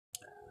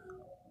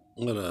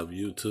What up,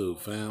 YouTube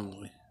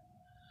family?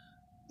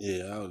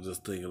 Yeah, I was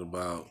just thinking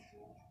about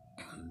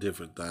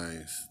different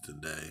things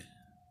today.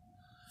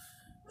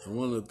 And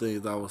one of the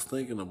things I was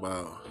thinking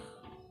about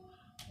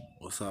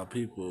was how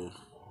people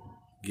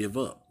give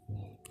up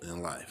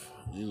in life.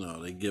 You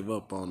know, they give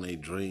up on their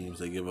dreams,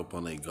 they give up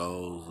on their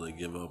goals, they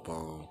give up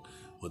on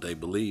what they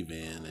believe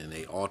in, and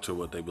they alter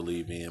what they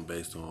believe in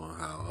based on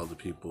how other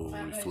people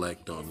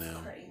reflect on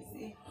them.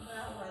 Crazy, but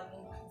I love him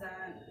because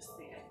I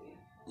understand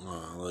you.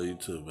 I love you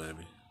too,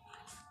 baby.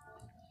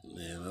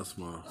 Yeah, that's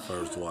my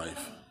first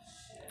wife.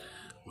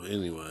 But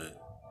anyway,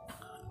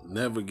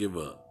 never give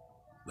up.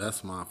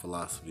 That's my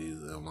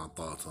philosophies and my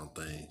thoughts on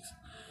things.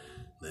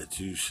 That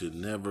you should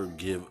never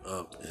give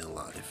up in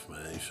life,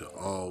 man. You should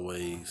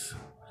always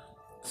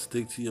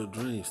stick to your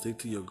dreams, stick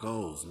to your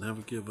goals.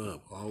 Never give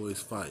up.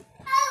 Always fight.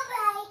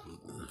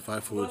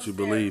 Fight for what you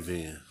believe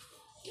in.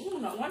 Ooh,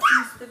 no, once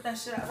you spit that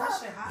shit out, that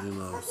shit hot. You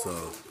know,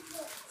 so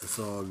it's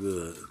all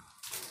good.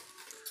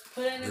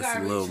 Put it in the It's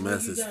garbage. a little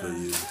message for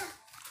you.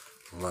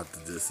 I'm about to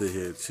just sit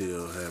here,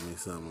 chill, have me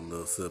something, a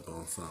little sip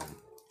on something.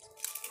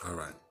 All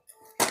right.